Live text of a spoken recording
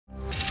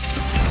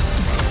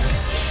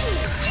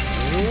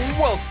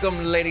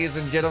Welcome, ladies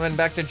and gentlemen,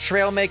 back to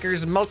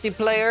Trailmakers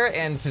multiplayer,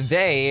 and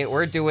today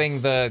we're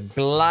doing the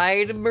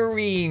Glide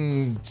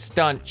Marine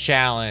Stunt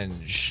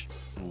Challenge.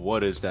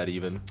 What is that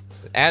even?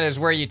 That is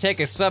where you take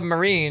a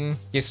submarine,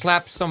 you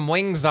slap some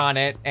wings on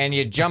it, and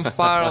you jump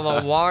out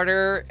of the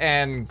water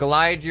and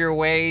glide your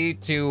way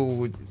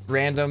to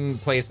random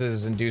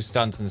places and do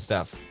stunts and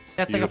stuff.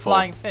 That's like a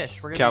flying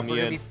fish. We're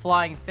gonna be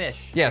flying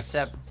fish. Yes.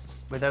 Except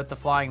without the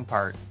flying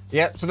part.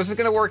 Yep, so this is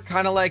gonna work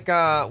kind of like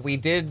we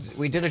did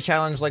a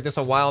challenge like this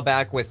a while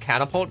back with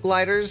catapult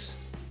gliders,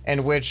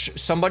 in which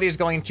somebody is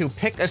going to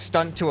pick a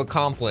stunt to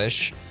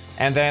accomplish,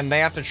 and then they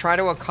have to try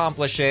to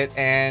accomplish it,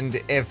 and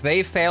if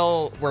they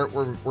fail,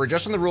 we're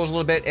adjusting the rules a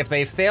little bit. If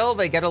they fail,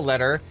 they get a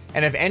letter,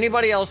 and if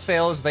anybody else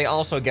fails, they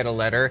also get a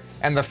letter,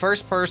 and the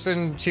first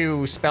person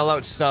to spell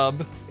out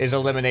sub is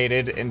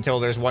eliminated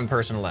until there's one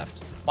person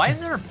left. Why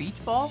is there a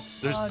beach ball?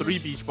 There's 3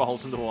 beach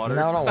balls in the water.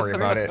 No, don't worry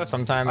about it.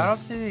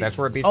 Sometimes that's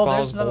where beach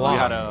balls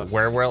belong.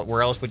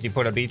 Where else would you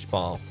put a beach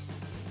ball?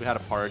 We had a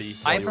party.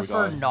 I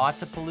prefer not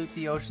to pollute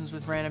the oceans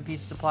with random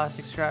pieces of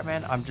plastic,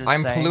 ScrapMan. I'm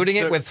saying. Polluting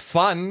it with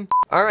fun.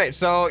 All right,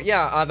 so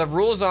yeah, the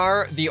rules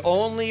are the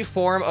only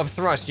form of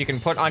thrust you can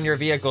put on your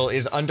vehicle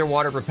is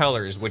underwater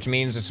propellers, which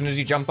means as soon as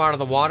you jump out of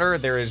the water,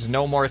 there is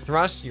no more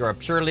thrust. You are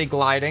purely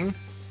gliding.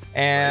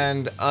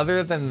 And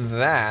other than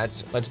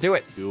that, let's do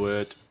it. Do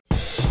it.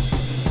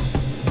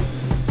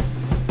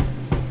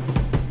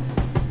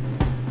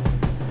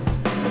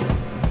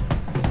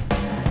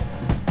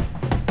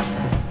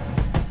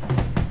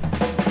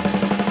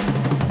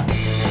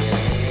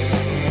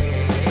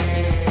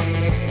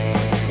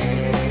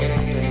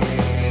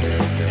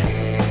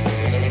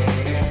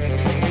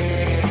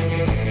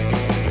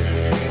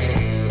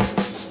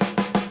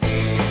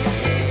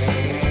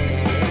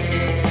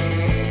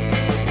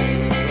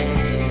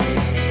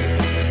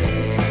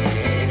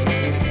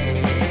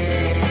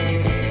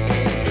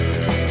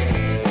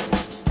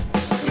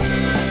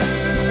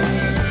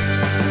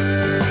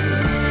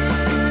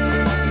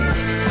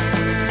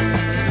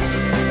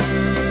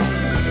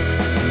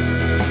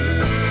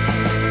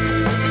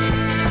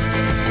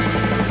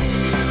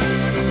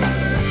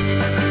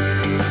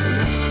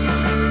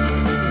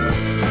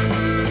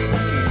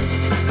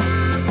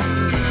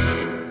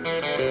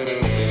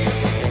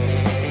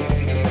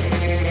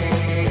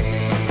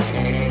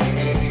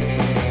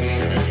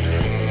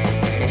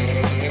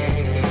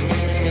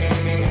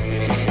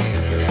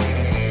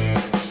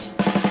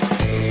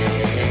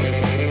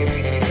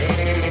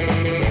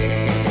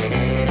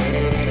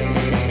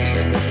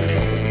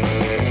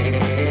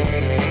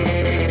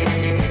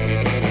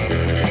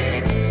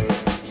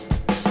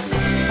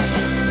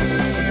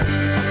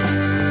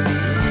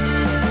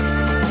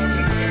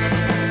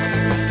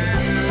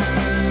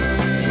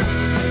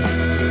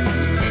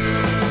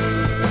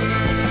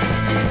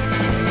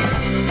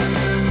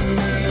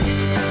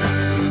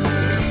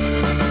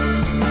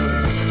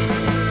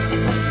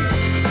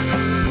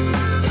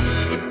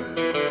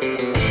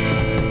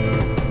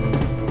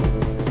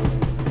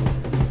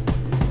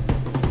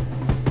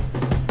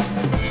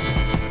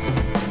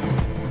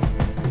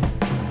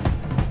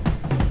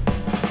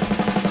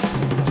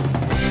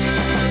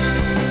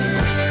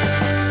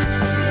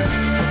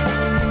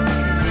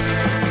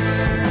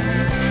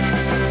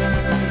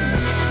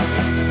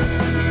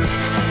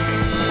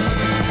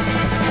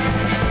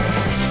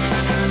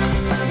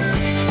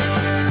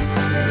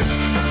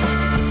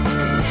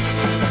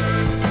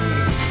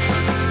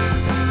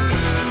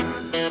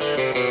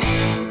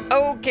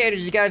 Did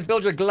you guys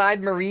build your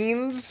glide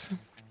marines?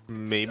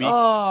 Maybe.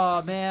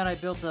 Oh man, I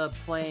built a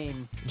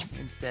plane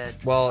instead.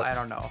 Well, I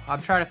don't know.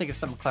 I'm trying to think of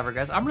something clever,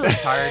 guys. I'm really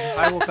tired.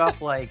 I woke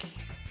up like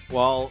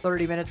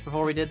 30 minutes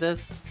before we did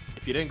this.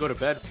 If you didn't go to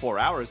bed 4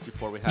 hours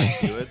before we had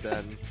to do it,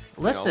 then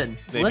listen,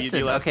 maybe you'd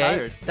be less okay?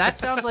 tired. That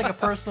sounds like a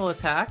personal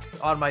attack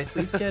on my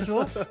sleep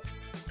schedule.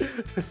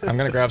 I'm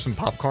gonna grab some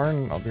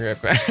popcorn. I'll be right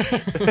back.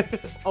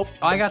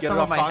 I got some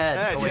on my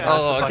head. Yeah.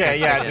 Oh, okay,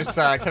 yeah. Just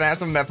can I have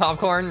some of that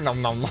popcorn?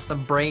 Nom nom nom.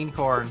 Some brain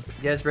corn.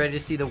 You guys ready to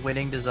see the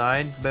winning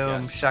design?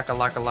 Boom, yes. shaka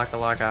laka laka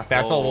laka.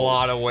 That's a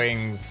lot of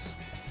wings.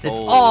 It's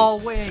all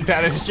wings.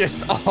 That is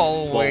just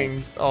all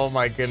wings. Oh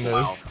my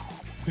goodness.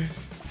 Wow.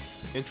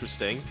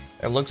 Interesting.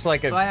 It looks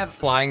like a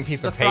flying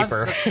piece of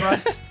paper.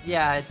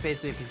 Yeah, it's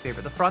basically a piece of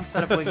paper. The front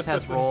set of wings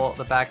has roll.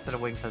 The back set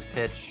of wings has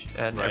pitch,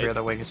 and every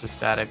other wing is just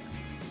static.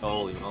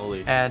 Holy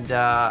moly. And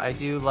I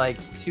do like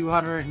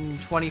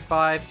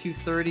 225,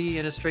 230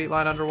 in a straight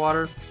line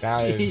underwater.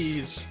 That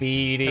is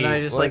speedy. And then I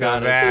just look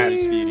at that.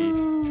 Really speedy.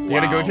 You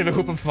gotta go through the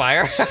hoop of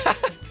fire?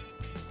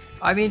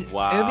 I mean, it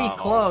would be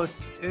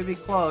close. It would be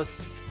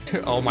close.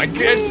 Oh my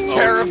god, it's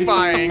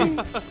terrifying.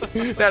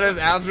 That is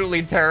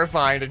absolutely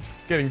terrifying,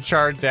 getting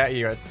charged at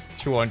you at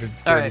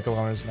 230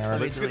 kilometers an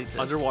hour. It's an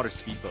underwater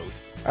speedboat.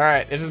 All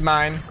right, this is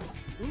mine.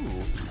 Ooh.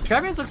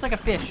 ScrapMan looks like a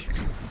fish.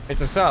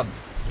 It's a sub.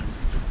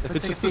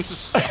 Looks like a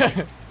fish.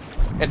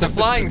 It's a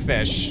flying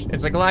fish.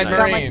 It's a glide It's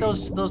marine. got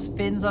like those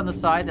fins on the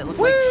side that look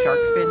like shark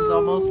fins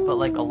almost, but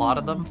like a lot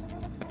of them.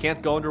 I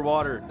can't go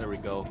underwater. There we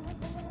go.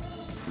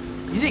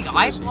 You think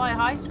I fly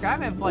high?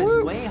 ScrapMan flies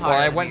way higher.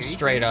 Well, I went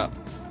straight up.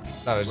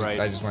 Right.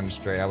 I just went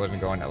straight. I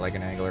wasn't going at like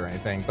an angle or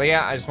anything. But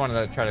yeah, I just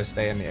wanted to try to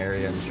stay in the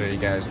area and show you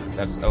guys.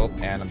 That's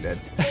and I'm dead.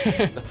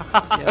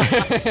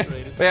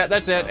 But yeah,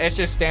 that's it. It's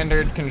just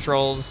standard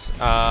controls.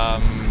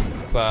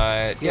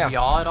 But Do you yeah,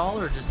 yaw at all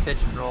or just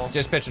pitch and roll?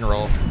 just pitch and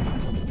roll.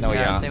 No,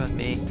 yeah, yeah. same with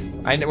me.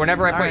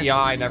 Whenever I put Alright.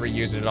 yaw, I never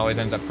use it. It always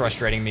ends up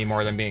frustrating me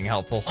more than being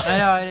helpful. I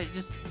know, it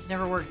just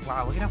never worked.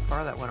 Wow, look at how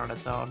far that went on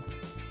its own.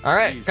 All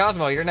right, Jeez.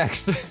 Cosmo, you're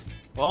next.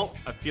 Well,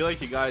 I feel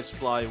like you guys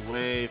fly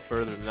way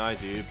further than I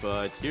do,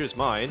 but here's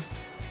mine.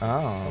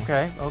 Oh.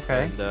 Okay,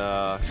 okay. And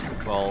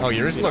well. Oh,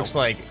 yours you looks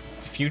know. like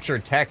future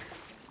tech.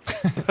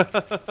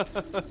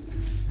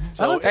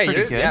 That looks Hey, pretty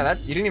yours, good. yeah, that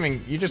you didn't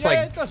even. You just Yeah,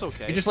 like that's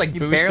okay. you just like You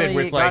boosted barely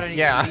with got like any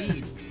yeah.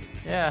 speed.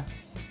 Yeah.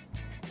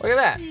 Look at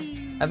that.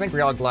 I think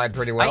we all glide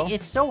pretty well.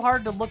 It's so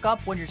hard to look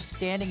up when you're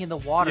standing in the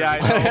water. Yeah, I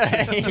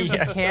because know. the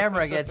Yeah.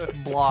 camera gets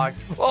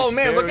blocked. Oh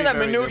man, look very, at that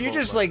very maneuver! You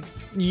difficult, just but- like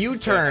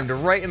U-turned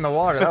right in the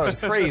water. That was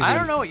crazy. I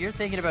don't know what you're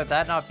thinking about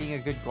that not being a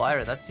good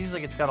glider. That seems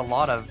like it's got a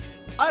lot of.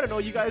 I don't know.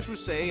 You guys were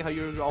saying how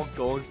you're all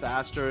going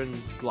faster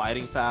and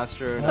gliding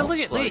faster. And But I'm look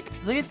just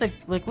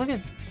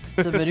at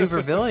the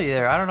maneuverability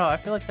there. I don't know. I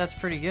feel like that's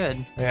pretty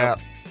good. Yeah.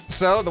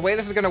 So the way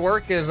this is gonna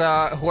work is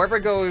whoever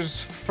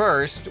goes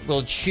first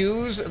will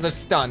choose the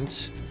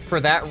stunt for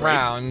that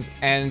round,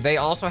 and they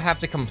also have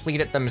to complete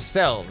it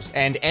themselves.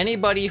 And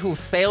anybody who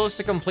fails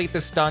to complete the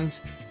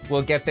stunt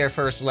will get their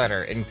first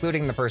letter,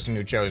 including the person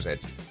who chose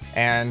it.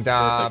 And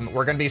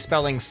we're gonna be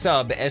spelling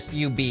sub,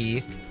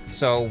 S-U-B.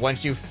 So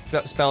once you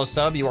spell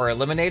sub, you are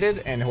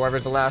eliminated, and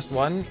whoever's the last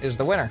one is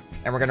the winner.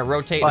 And we're gonna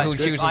rotate But who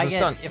chooses the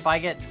stunt. if I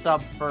get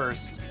sub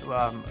first,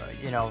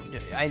 you know,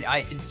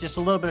 I just a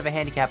little bit of a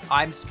handicap.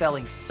 I'm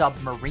spelling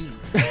submarine,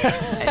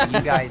 and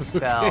you guys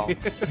spell.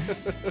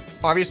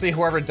 Obviously,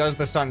 whoever does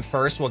the stunt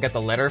first will get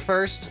the letter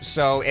first.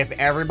 So if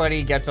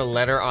everybody gets a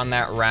letter on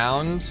that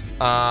round,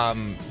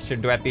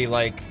 should that be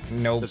like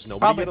no? Does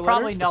nobody get a letter?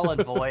 Probably null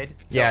and void.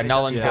 Yeah, It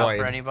null doesn't and count void.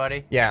 for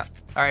anybody. Yeah.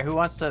 All right, who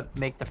wants to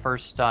make the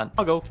first stunt?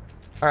 I'll go.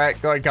 All right,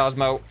 go ahead,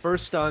 Cosmo.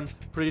 First stunt,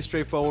 pretty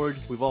straightforward.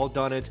 We've all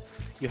done it.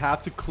 You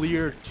have to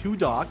clear 2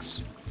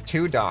 docks,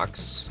 2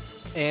 docks.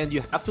 and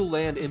you have to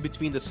land in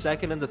between the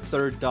second and the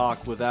third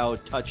dock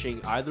without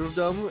touching either of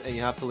them, and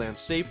you have to land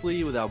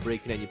safely without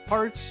breaking any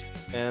parts,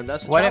 and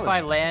that's the What if I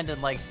challenge. land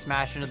and like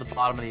smash into the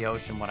bottom of the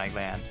ocean when I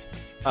land?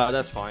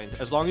 That's fine.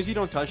 As long as you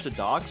don't touch the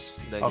docks,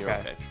 then you're Okay.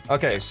 okay.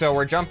 Okay, so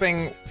we're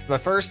jumping the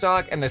first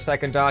dock and the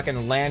second dock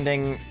and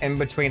landing in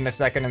between the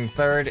second and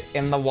third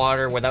in the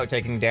water without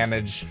taking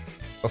damage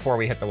before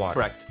we hit the water.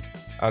 Correct.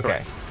 Okay.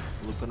 Correct.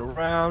 Looping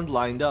around,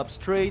 lined up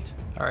straight.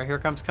 All right, here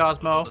comes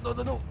Cosmo.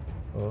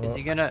 No. Is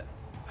he gonna?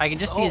 I can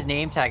just see his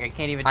name tag. I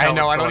can't even tell. I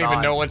know, what's I don't going even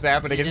on. know what's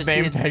happening. You His just see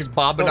name it- tag's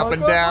bobbing Go up on,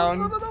 and go on,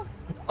 down. no.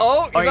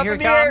 Oh, he's Oh, up here in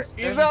he the air. comes.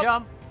 He's There's the up.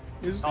 jump.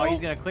 Oh, he's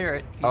gonna clear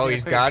it. Oh, gonna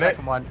he's clear got the it.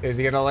 second one. Is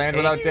he gonna land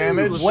without Hey,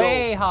 damage? let's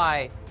Way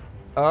high.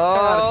 Oh,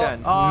 out of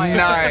 10. Oh, yeah.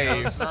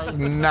 nice,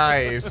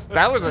 nice.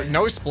 That was a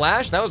no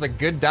splash. That was a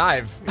good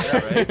dive.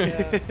 Yeah,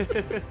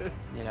 right?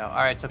 You know.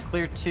 All right, so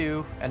clear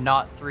 2 and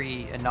not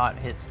 3 and not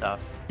hit stuff.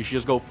 You should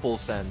just go full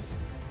send.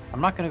 I'm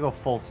not gonna go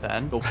full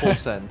send. Go full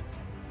send.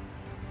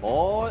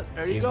 Oh,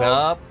 there you He's go.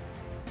 up.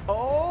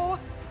 Oh,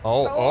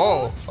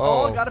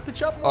 Oh, gotta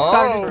pitch up. Oh.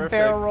 Gotta do some Perfect.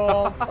 barrel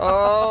rolls.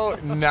 oh,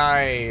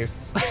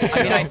 nice.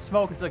 I mean, I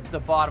smoked the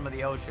bottom of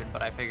the ocean,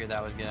 but I figured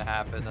that was gonna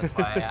happen. That's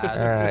why I asked.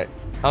 All right.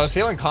 I was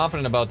feeling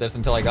confident about this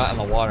until I got in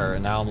the water,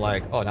 and now I'm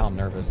like, oh, now I'm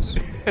nervous.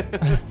 All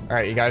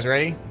right, you guys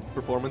ready?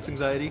 Performance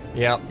anxiety.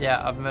 Yep.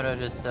 Yeah, I'm gonna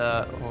just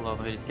hold on.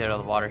 Let me just get out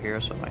of the water here.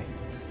 So my. All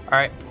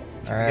right.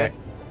 All right.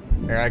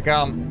 Here I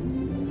come.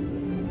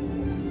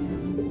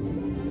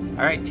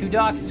 All right, 2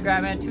 docks,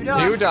 ScrapMan. 2 docks.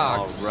 2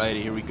 docks.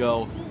 Alrighty, here we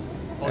go.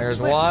 Oh, There's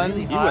he went one.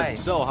 really He high. went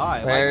so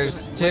high.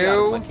 There's Like, way out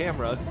of 2. My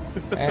camera.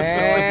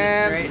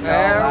 And straight.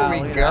 there Oh, wow, we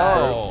look at go. that.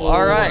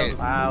 All right.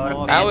 Wow,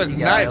 what a That was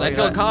fancy nice. guy. I Look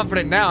feel at that.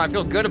 confident now. I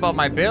feel good about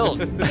my build.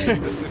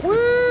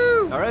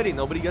 Woo! Alrighty,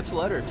 nobody gets a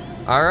letter.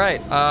 All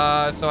right.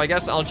 So I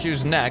guess I'll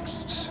choose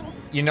next.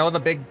 You know the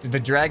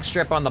drag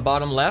strip on the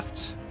bottom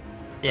left?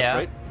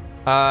 Yeah. That's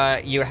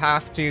right. You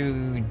have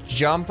to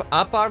jump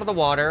up out of the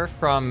water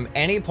from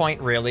any point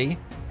really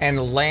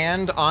and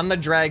land on the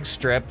drag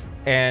strip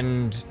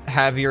and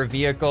have your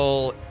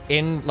vehicle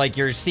in, like,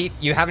 your seat.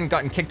 You haven't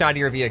gotten kicked out of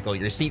your vehicle.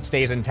 Your seat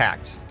stays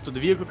intact. So the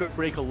vehicle could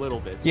break a little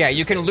bit. Yeah,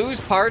 you can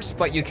lose parts,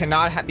 but you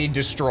cannot be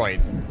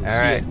destroyed. All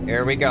right,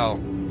 here we go.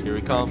 Here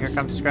he comes. Here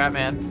comes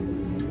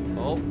ScrapMan.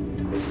 Oh,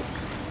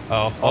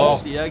 Oh,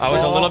 the I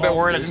was a little bit exit.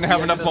 worried I didn't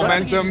have enough There's the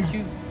exit.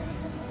 momentum.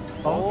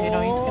 Oh, you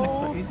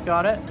know he's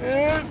got it.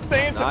 Nice,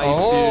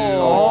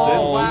 Oh,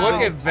 dude. wow.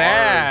 look at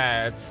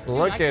that.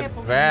 Look I can't at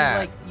believe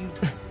that. You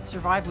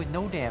survived with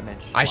no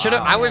damage. I should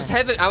have. Wow. I was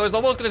hesitant. I was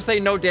almost gonna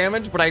say no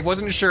damage, but I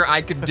wasn't sure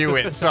I could do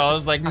it. So I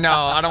was like, no,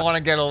 I don't want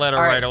to get a letter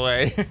All right. right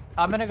away.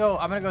 I'm gonna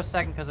go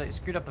second because I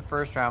screwed up the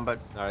first round, but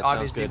All right, sounds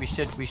obviously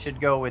good. we should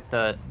go with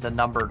the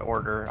numbered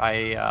order.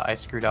 I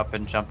screwed up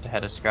and jumped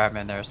ahead of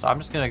ScrapMan there, so I'm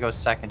just gonna go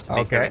second to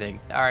make Okay. everything.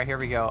 All right, here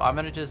we go. I'm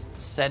gonna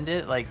just send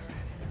it like.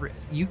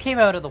 You came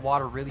out of the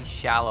water really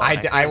shallow.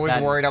 and I feel was like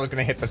that's- worried I was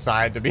gonna hit the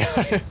side, to be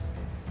honest.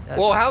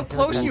 Well, how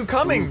close are you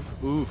coming?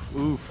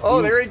 Oof.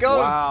 Oh, there he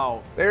goes.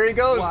 Wow. There he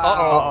goes.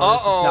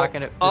 Wow.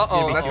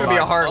 That's gonna be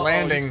a hard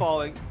landing. He's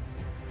falling.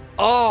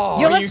 Oh,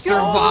 Yeah, you let's go.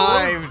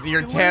 survived.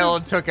 Your tail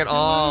took it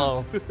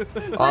all.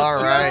 All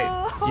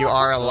right, you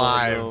are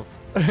alive.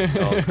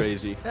 Oh,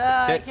 crazy.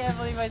 I can't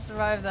believe I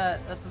survived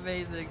that. That's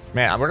amazing.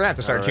 Man, we're gonna have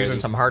to start choosing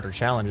Alrighty. some harder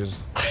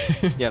challenges.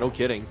 Yeah, no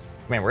kidding.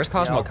 Man, where's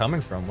Cosmo Yeah.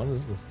 coming from? What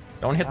is this?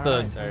 Don't hit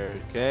the.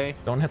 Okay.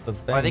 Don't hit the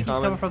thing. Oh, I think he's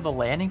Coming. coming from the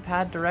landing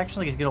pad direction.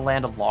 Like he's gonna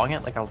land along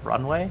it, like a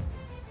runway.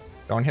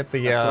 Don't hit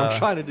the. That's what I'm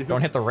trying to do.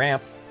 Don't hit the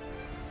ramp.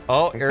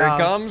 Oh, here he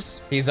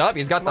comes. He's up.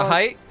 He's got Come the on.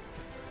 height.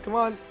 Come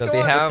on. Does come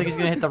he on. have? Looks like he's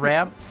gonna hit the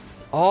ramp.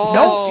 Oh,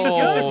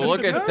 No,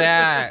 look at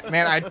that,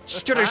 man! I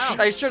should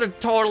have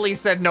totally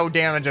said no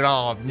damage at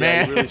all, Yeah,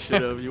 man. you really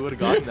should have. You would have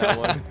gotten that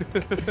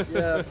one.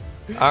 Yeah.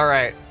 All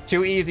right,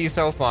 too easy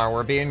so far.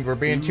 We're being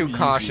too Too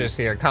cautious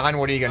here. Con,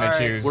 what are you gonna All right,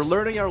 choose? We're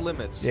learning our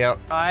limits. Yep.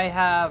 I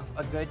have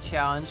a good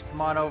challenge. Come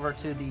on over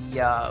to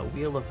the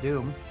Wheel of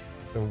Doom.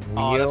 The wheel.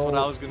 Oh, that's what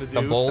I was gonna do.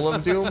 The bowl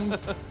of doom.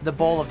 The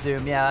Bowl of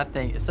Doom, yeah, that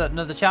thing. So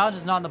no, the challenge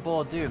is not in the Bowl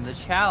of Doom. The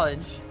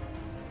challenge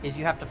is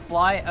you have to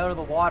fly out of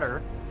the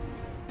water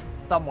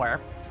somewhere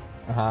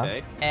Uh-huh.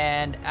 Okay.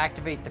 and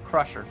activate the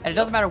crusher. And it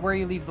doesn't matter where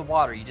you leave the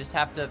water. You just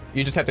have to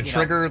You just have to You know.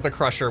 trigger the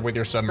crusher with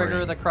your submarine.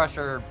 trigger the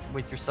crusher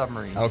with your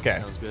submarine. Okay.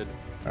 Sounds good.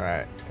 All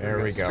right. There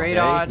we go. Straight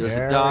Okay, on. there's a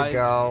There dive. we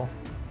go.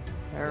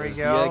 There we There's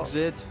go. the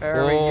exit.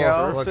 There we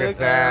Oh, go. look at Perfect.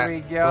 that. There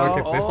we go.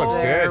 Look at this. Looks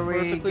There good. we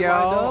Perfectly go.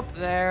 lined up.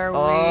 There we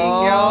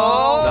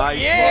Oh, go.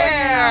 Nice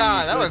yeah!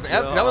 one. That was Good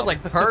that was job.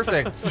 like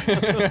perfect.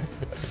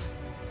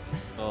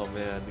 Oh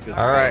man. The good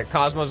All right, stuff.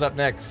 Cosmo's up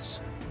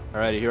next.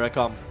 Alrighty, here I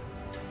come.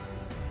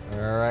 All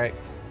right,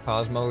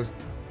 Cosmo's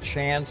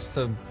chance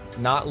to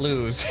not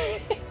lose.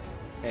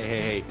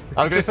 Hey.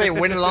 I was gonna say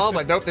win it all,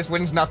 but nope, this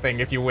wins nothing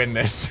if you win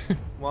this. Come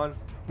on.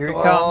 Here he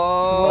Come comes.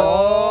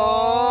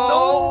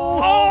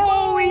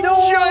 Oh, he No.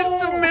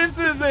 just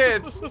misses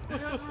it.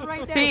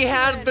 Right there. He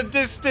had the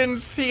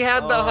distance, he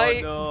had the Oh,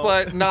 height, no.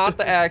 but not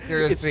the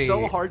accuracy. It's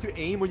so hard to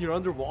aim when you're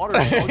underwater.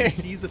 All you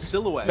see is a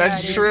silhouette.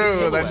 That's it is true. a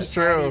silhouette. That's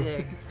true.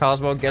 Anything.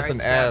 Cosmo gets All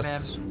right, an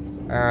S.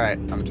 All right,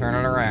 I'm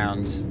turning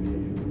around.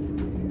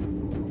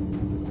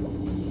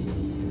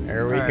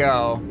 There we All right.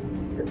 go.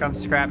 Here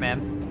comes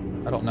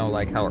ScrapMan. I don't know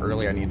like how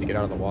early I need to get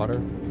out of the water.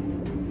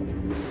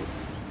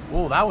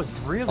 Whoa, that was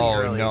really Oh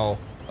early. no.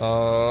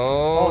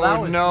 Oh, Oh,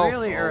 that was no.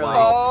 really early.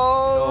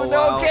 Oh, Oh,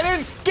 no, wow. get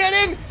in!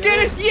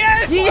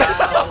 Yes!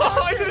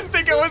 Oh, I didn't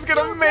think I was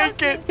gonna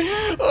make it.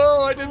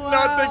 Oh, I did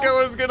not think I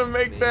was gonna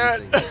make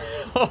that. Amazing.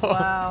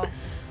 Wow.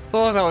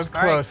 Oh, that was All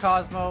right, close.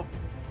 Cosmo.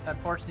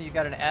 Unfortunately, you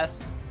got an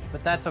S,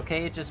 but that's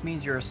okay. It just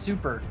means you're a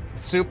super.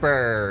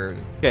 Super.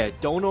 Okay, I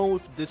don't know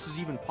if this is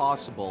even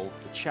possible.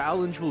 The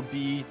challenge will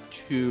be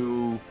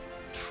to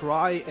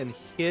try and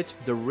hit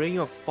the ring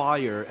of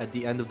fire at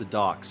the end of the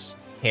docks.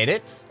 Hit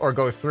it or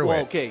go through Well,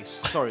 it? okay,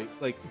 sorry,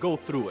 like go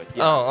through it.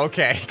 Yeah. Oh,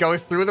 okay. Go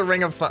through the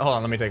ring of fire. Hold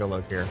on, let me take a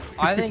look here.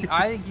 I think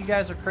you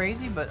guys are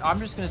crazy, but I'm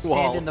just gonna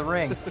stand Wow. in the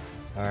ring.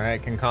 All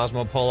right, can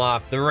Cosmo pull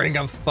off the ring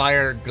of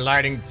fire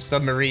gliding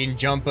submarine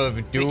jump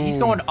of doom? He's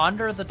going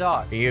under the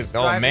dock. He is.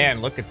 Oh driving-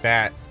 man, look at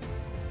that.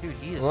 Dude,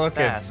 he is Look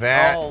at fast.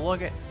 that. Oh,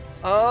 look at.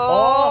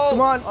 Oh,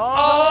 come on.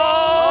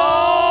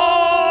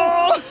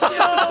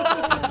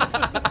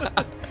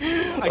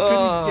 I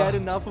couldn't get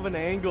enough of an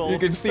angle. You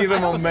can see the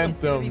I don't think it's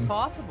gonna be momentum.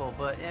 possible,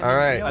 but I mean, All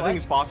right. you know I what? think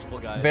it's possible,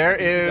 guys. There I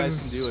think you guys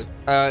is can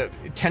do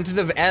it.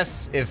 tentative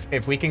S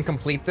if we can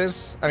complete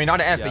this. I mean,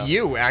 not an S, Yeah. a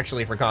U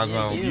actually for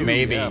Cosmo. Yeah, U.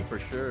 Maybe. Yeah, for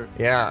sure.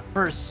 Yeah.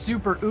 For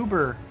super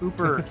super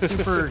duper.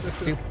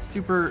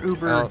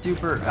 Oh,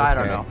 duper. I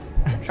don't okay. know.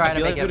 I'm trying I to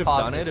feel make like it we'd have done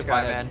positive, it if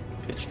I had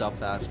ScrapMan. pitched up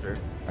faster.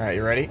 All right,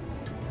 you ready?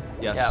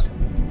 Yes. Yeah.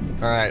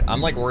 All right,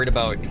 I'm like worried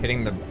about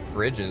hitting the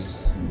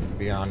bridges, to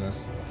be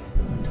honest.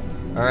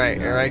 All right,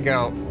 here I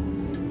go. I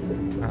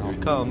Here it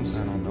don't, comes.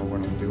 I don't know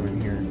what I'm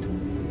doing here.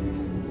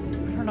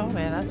 I don't know,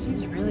 man. That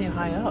seems really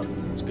high up.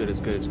 It's good, it's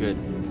good, it's good.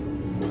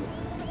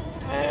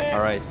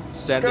 Alright,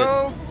 send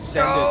Go, it.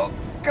 Send go,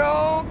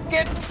 go,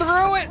 get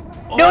through it.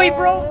 No, he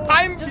broke.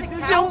 I'm Does it still.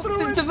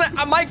 count? Does that?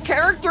 My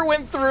character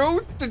went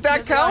through. Did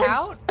that Does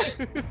count?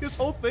 it. His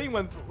whole thing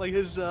went, like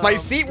his... My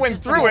seat went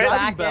Just through the it.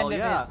 back Bell,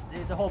 end of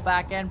yeah. the whole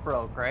back end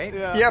broke, right?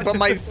 Yeah, but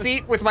my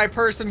seat with my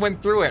person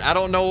went through it. I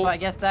don't know. So I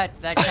guess that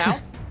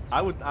counts.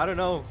 I don't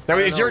know. That I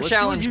don't is know. your Let's do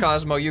challenge, you-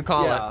 Cosmo. You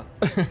call Yeah.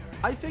 it.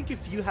 I think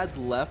if you had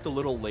left a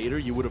little later,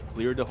 you would have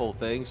cleared the whole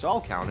thing, so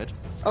I'll count it.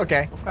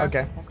 Okay.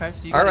 Okay. Okay,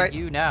 so you All got right. a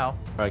U now.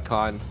 Alright,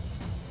 Con.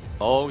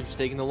 Oh, he's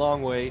taking the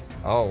long way.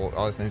 Oh,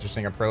 that's an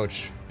interesting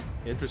approach.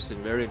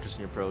 Interesting, very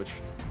interesting approach.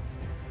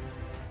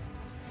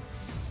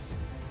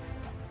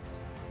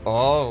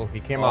 Oh,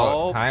 he came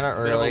out kind of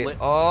bit of a early. li-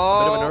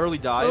 Oh. Bit of an early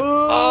dive.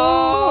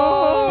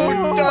 Oh,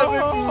 Dude.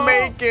 doesn't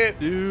make it.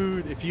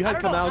 Dude, if you I had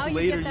don't come know out how you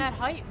later, get that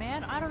height,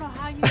 man. I don't know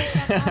how you get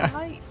that kind of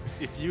height.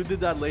 if you did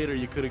that later,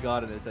 you could have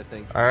gotten it, I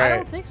think. All I right.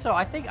 don't think so.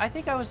 I think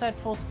I was at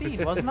full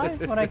speed, wasn't I,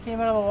 when I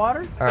came out of the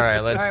water? All right,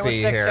 let's All right, what's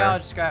see next here.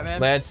 challenge, ScrapMan?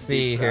 Let's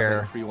see Scrap here.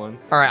 and Free one.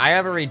 All right, I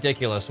have a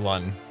ridiculous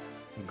one.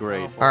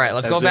 Great. All right,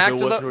 let's As go if back it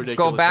to wasn't the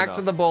ridiculous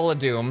enough. bowl of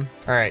doom.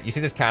 All right, you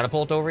see this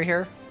catapult over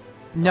here?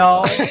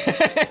 No.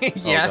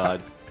 Yeah. Oh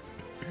god.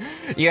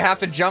 You have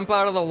to jump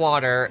out of the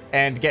water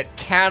and get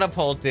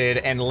catapulted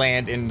and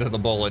land into the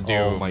bowl of doom.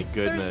 Oh my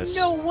goodness. There's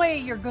no way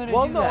you're gonna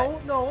Well, do no,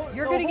 that. no.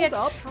 You're no, gonna get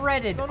hold up.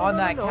 shredded No, on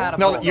that No,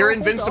 catapult. you're hold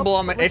invincible up.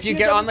 on the. Let's If you see a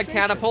get on the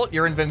demonstration. catapult,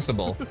 you're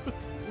invincible.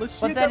 Let's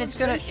see But a then it's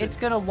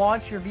demonstration. gonna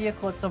launch your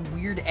vehicle at some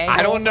weird angle.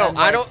 I don't know. and,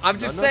 like, I'm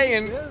just No, no,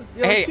 saying. yeah,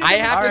 yeah, Hey, let's see I a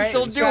have to Alright,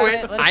 still do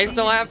Scrap it. Let's I see.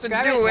 still have to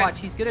Scrap do it. Watch,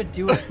 he's gonna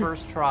do it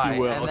first try. He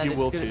will. And then He it's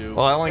will gonna- too.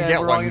 Well, I only Yeah, get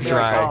we're all one gonna be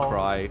like, try. oh.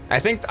 Cry. I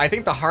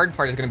think the hard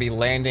part is going to be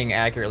landing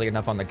accurately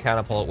enough on the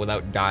catapult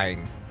without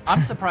dying.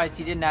 I'm surprised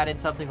he didn't add in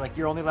something like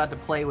you're only allowed to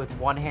play with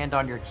one hand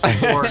on your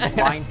keyboard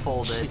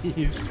blindfolded.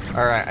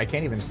 All right, I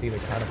can't even see the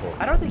catapult.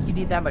 I don't think you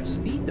need that much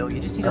speed though. You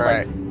just need to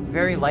Alright. like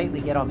very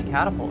lightly get on the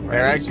catapult. Right?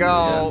 There I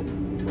go.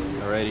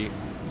 Alrighty. He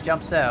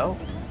jumps out.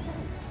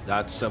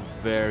 That's a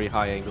very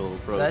high angle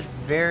approach. That's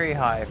very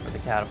high for the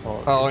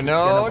catapult. Oh Is it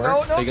no, gonna no,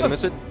 work? no! Are you gonna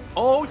miss it?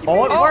 Oh, he Oh,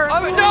 made it it.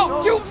 worked.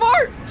 no! Too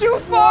far! Too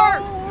far!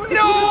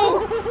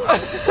 No!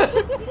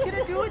 He's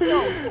gonna do it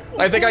though.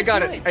 I think I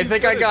got it. I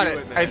think I got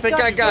it. I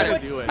think I got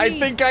it. He's got so much I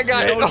think I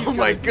got it. No, he's Oh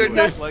my gonna do it.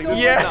 goodness! Like, so much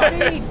Yes! speed.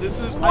 This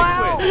is.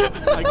 Wow.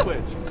 I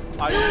quit.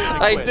 I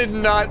I quit. did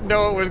not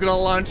know it was gonna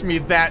launch me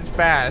that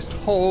fast.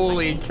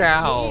 Holy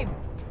cow!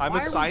 I'm Why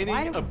are we- assigning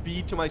why do- a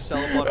B to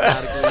myself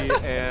automatically,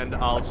 and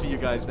I'll see you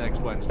guys next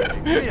Wednesday.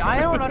 Dude, I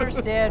don't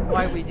understand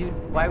why we do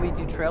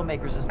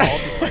Trailmakers as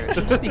multiplayer. It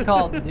should just be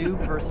called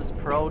Noob versus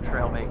Pro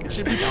Trailmakers. It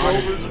should be pro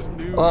versus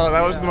noob. Oh,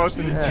 that was the most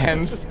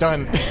intense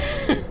stunt.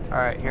 All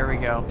right, here we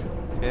go.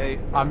 Okay.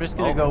 I'm just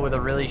gonna Oh. go with a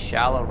really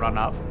shallow run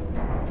up.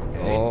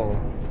 Okay. Oh,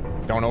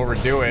 don't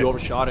overdo it. You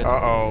overshot it.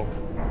 Uh-oh.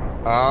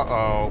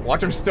 Uh-oh.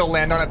 Watch him still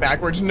land on it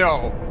backwards.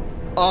 No.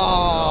 he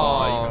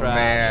Oh, crashed.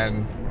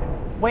 man.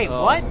 Wait,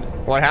 Oh. what?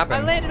 What I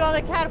happened? landed on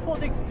the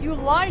catapult. You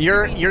lied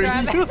Your- to me, your-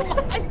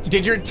 Scrap.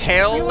 Did your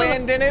tail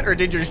land in it or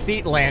did your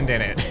seat land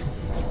in it?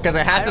 Because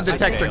it has to I don't-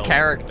 detect your tail.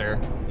 character.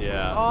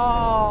 Yeah.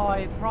 Oh,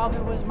 it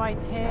probably was my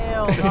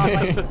tail, not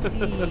my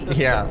seat.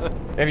 Yeah.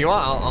 If you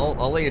want,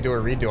 I'll let you do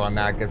a redo on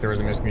that if there was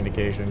a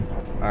miscommunication.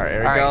 All right,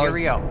 here it All right, goes. here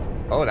we go.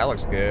 Oh, that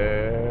looks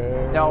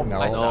good. No, no.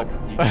 I No, suck.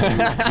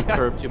 you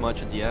curved too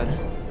much at the end.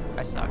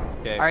 I suck.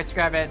 Okay. All right,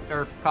 Scrapman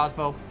or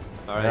Cosmo. All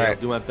right, All right. I'll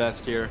do my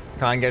best here.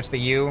 Con gets the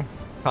U.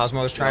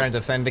 Cosmo's trying Yep. to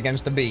defend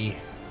against the B.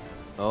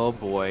 Oh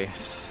boy.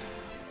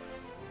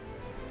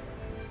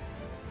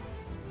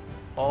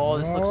 Oh,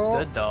 this looks Oh.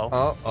 good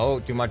though. Oh,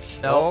 too much.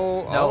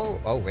 No,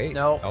 Oh, wait.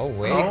 no, Oh,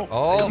 wait. no.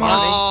 Oh, Come on.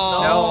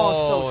 oh,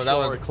 No, so that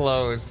was short.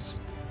 close.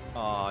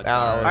 Oh, That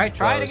was All right,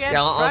 try it close. again,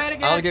 Yeah, I'll, try it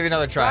again. I'll give you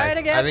another try. Try it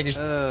again. I think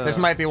this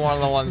might be one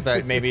of the ones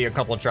that maybe a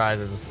couple tries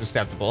is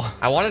acceptable.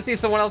 I want to see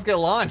someone else get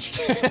launched.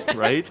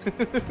 right?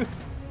 I'm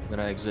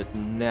gonna exit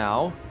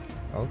now.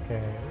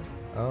 Okay.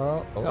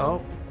 Oh. Oh.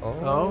 Oh.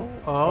 Oh.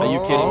 Oh. Are you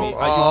kidding me?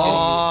 Are you kidding me?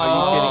 Are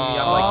you kidding me?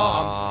 I'm like,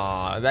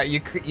 Aw, that you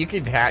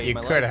could have Hate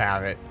my life.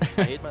 have it.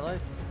 I hate my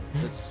life.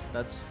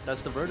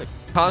 That's the verdict.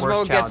 Cosmo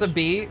Worst gets a challenge.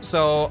 B,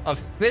 so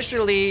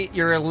officially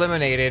you're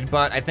eliminated,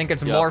 but I think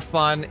it's Yep. more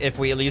fun if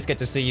we at least get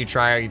to see you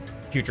try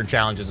future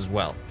challenges as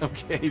well.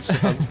 Okay,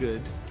 sounds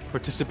good.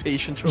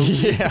 Participation trophy.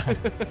 Yeah.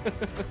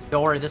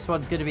 Don't worry, this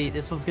one's gonna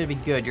be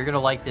good. You're gonna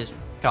like this,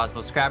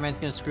 Cosmo. Scrapman's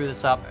gonna screw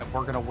this up, and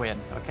we're gonna win.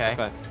 Okay.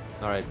 Okay.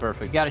 All right, You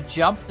perfect. gotta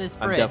jump this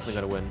I'm bridge definitely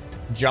gonna win.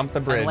 Jump the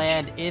bridge. and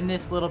land in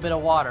this little bit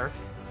of water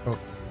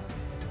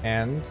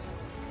And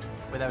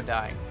without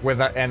dying.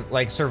 and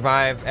like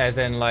survive as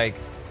in like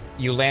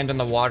you land in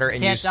the water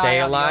and you Can't die stay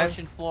on the alive.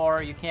 ocean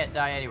floor. You can't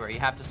die anywhere. You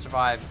have to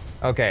survive.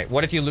 Okay.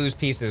 What if you lose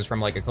pieces from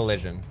like a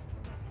collision?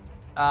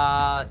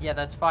 Yeah,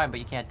 that's fine, but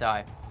you can't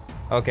die.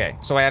 Okay,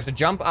 so I have to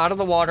jump out of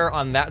the water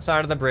on that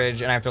side of the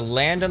bridge, and I have to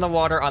land in the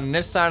water on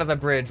this side of the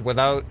bridge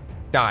without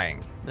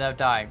dying. Without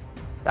dying.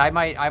 I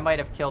might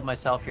have killed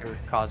myself here,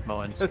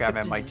 Cosmo, and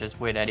Scrapman might just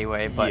win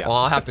anyway. But Yeah. Well,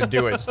 I'll have to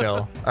do it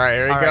still. All right,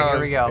 here he All right, goes.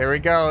 here we go. Here he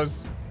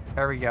goes.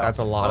 there we go. That's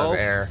a lot Oh. of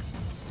air.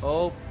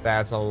 Oh,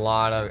 That's a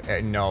lot of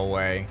air. No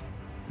way.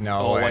 No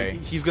oh, way.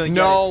 he's gonna get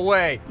No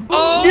way.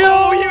 Oh,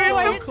 No, you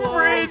I hit hit the the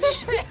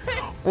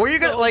bridge. Were you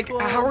gonna So like?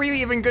 close. How are you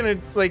even gonna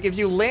like? If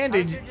you I was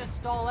landed, gonna just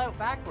stall out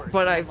backwards.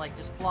 But and, I- like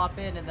just flop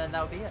in, and then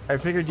that would be it. I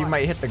figured you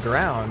might hit the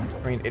ground.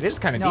 I mean, it is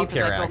kind of No, deep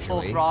because here I go actually.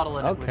 full throttle,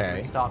 and it would Okay.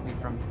 really stop me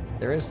from.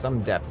 There is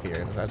some depth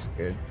here. That's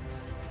good.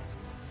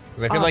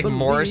 'Cause I feel I like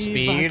more believe I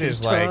speed can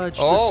is like, touch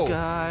the oh,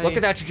 sky. look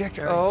at that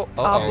trajectory. Oh,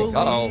 I uh-oh, believe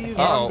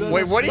uh-oh, I'm uh-oh.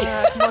 Wait, what?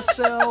 gonna smack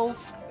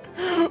myself.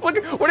 Look,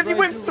 what if you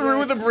went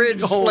through the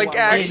bridge, Oh, like my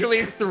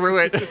actually through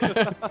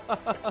it?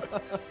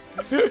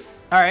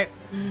 All right.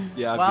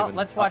 Yeah. Well,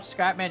 let's watch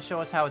Scrapman show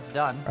us how it's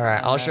done. All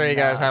right, I'll show you And,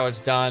 guys how it's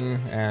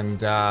done, and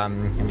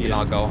then Yeah.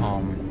 I'll go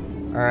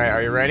home. All right,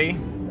 are you ready?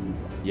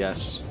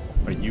 Yes.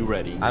 Are you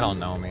ready? I don't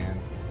know, man.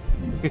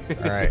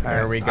 All right,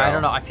 here we go. I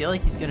don't know. I feel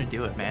like he's gonna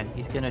do it, man.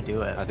 He's gonna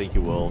do it. I think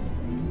you will.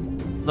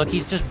 Look,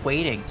 he's just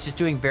waiting. He's just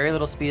doing very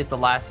little speed at the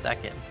last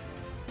second.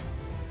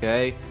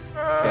 Okay.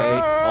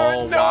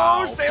 Oh, no,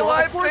 wow. stay Of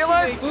alive, course stay he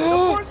alive. makes it, of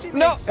course he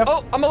No, makes it.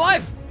 oh, I'm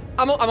alive.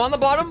 I'm on the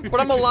bottom, but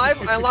I'm alive.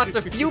 I lost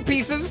a few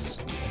pieces.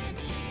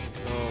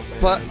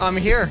 But I'm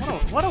here.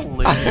 What a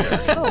loser.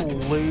 What a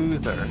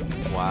loser.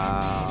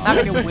 Wow.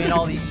 Having to win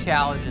all these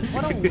challenges.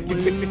 What a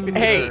loser.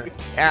 Hey,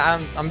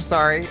 I'm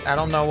sorry. I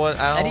don't know what.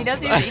 And he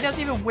doesn't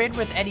even win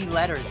with any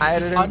letters. He's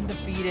just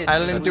undefeated. I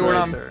didn't do it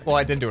on. loser. Well,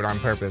 I did do it on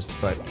purpose,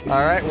 but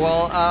all right.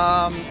 Well,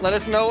 let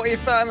us know what you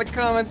thought in the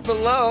comments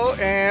below,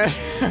 and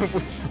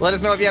let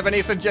us know if you have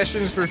any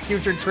suggestions for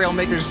future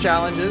Trailmakers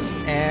challenges.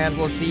 And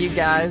we'll see you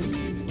guys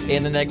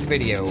in the next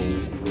video.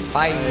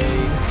 Bye.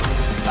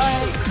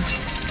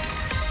 Bye.